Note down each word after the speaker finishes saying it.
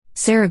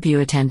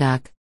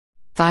BUITENDACH.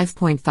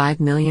 5.5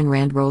 million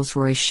rand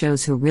Rolls-Royce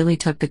shows who really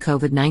took the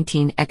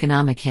COVID-19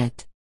 economic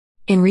hit.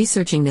 In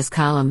researching this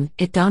column,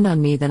 it dawned on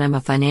me that I'm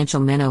a financial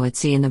minnow at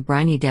sea in the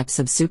briny depths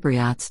of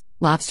superyachts,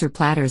 lobster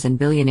platters and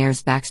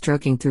billionaires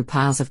backstroking through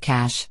piles of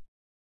cash.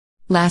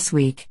 Last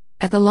week,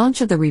 at the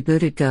launch of the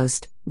rebooted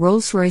Ghost,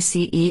 Rolls-Royce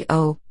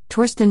CEO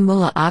Torsten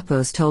Mu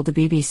told the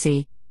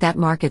BBC that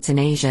markets in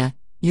Asia,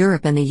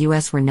 Europe and the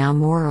US were now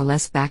more or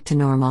less back to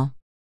normal.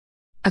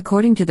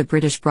 According to the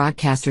British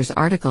broadcaster's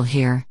article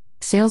here,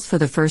 sales for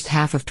the first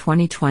half of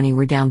 2020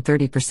 were down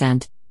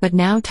 30%, but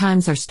now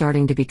times are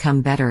starting to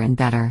become better and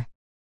better.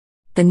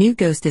 The new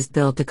Ghost is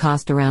billed to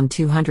cost around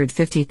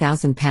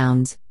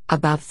 £250,000,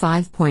 about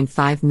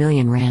 5.5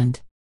 million rand.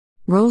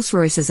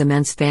 Rolls-Royce's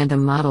immense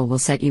Phantom model will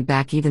set you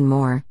back even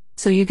more,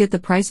 so you get the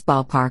price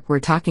ballpark we're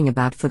talking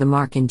about for the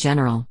mark in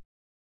general.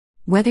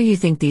 Whether you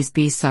think these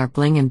beasts are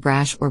bling and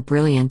brash or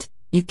brilliant,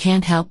 you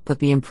can't help but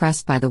be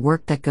impressed by the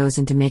work that goes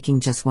into making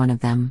just one of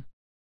them.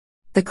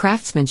 The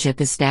craftsmanship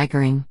is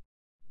staggering.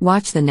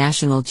 Watch the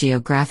National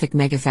Geographic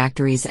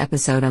Megafactories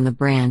episode on the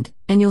brand,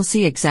 and you'll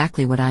see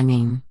exactly what I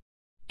mean.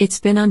 It's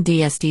been on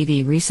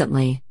DSTV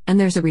recently, and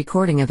there's a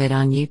recording of it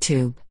on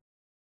YouTube.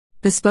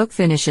 Bespoke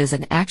finishes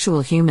and actual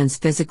humans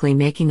physically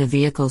making the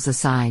vehicles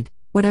aside,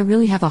 what I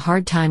really have a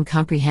hard time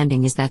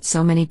comprehending is that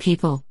so many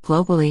people,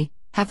 globally,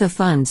 have the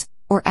funds,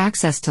 or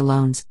access to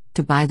loans,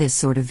 to buy this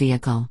sort of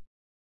vehicle.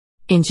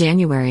 In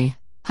January,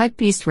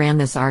 Hypebeast ran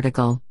this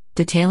article,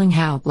 detailing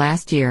how,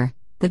 last year,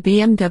 the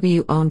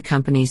BMW-owned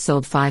company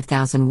sold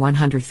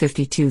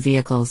 5,152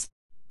 vehicles,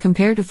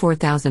 compared to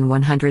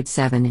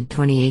 4,107 in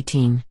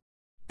 2018.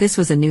 This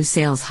was a new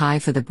sales high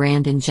for the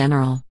brand in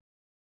general.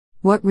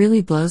 What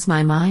really blows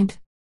my mind?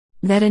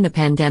 That in a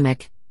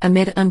pandemic,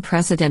 amid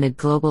unprecedented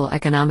global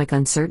economic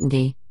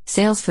uncertainty,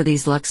 sales for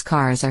these luxe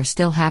cars are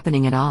still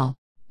happening at all,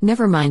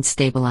 never mind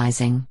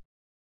stabilizing.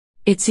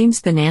 It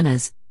seems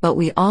bananas, but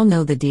we all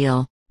know the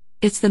deal.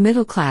 It's the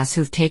middle class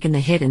who've taken the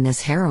hit in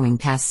this harrowing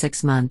past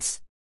 6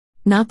 months.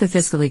 Not the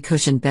fiscally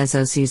cushioned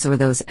Bezosis or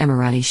those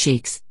Emirati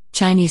sheiks,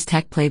 Chinese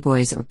tech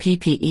playboys or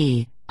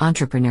PPE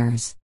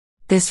entrepreneurs.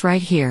 This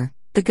right here,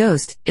 the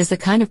Ghost, is the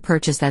kind of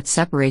purchase that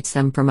separates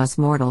them from us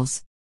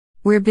mortals.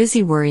 We're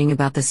busy worrying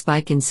about the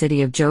spike in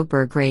City of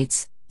Joburg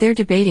rates, they're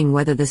debating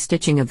whether the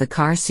stitching of the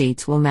car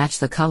seats will match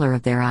the color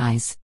of their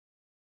eyes.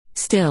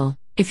 Still,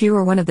 if you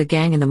are one of the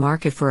gang in the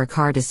market for a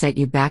car to set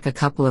you back a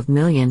couple of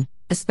million,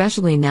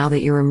 especially now that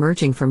you're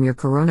emerging from your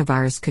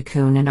coronavirus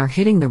cocoon and are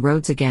hitting the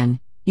roads again,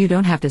 you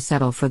don't have to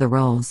settle for the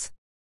Rolls.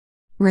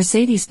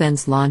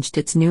 Mercedes-Benz launched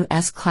its new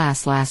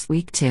S-Class last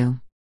week too.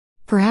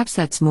 Perhaps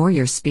that's more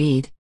your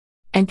speed.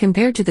 And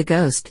compared to the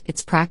Ghost,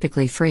 it's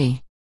practically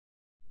free.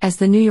 As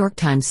the New York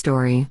Times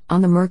story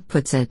on the Merc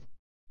puts it,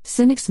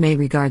 cynics may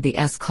regard the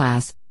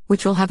S-Class,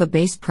 which will have a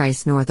base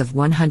price north of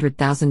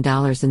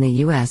 $100,000 in the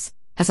US,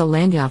 as a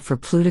landyacht for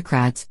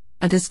plutocrats,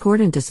 a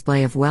discordant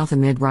display of wealth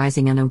amid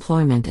rising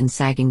unemployment and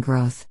sagging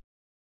growth.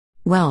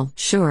 Well,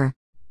 sure.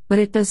 But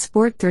it does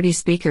sport 30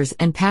 speakers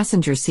and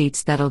passenger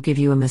seats that'll give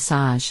you a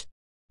massage.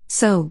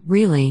 So,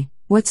 really,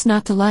 what's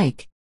not to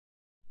like?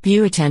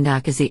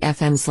 BUITENDACH is the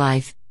FM's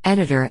life,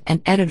 editor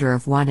and editor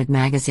of Wanted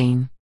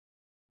magazine.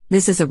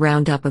 This is a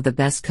roundup of the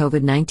best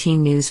COVID-19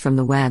 news from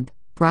the web,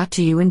 brought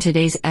to you in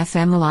today's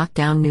FM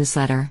Lockdown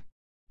newsletter.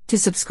 To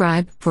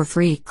subscribe, for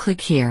free,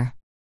 click here.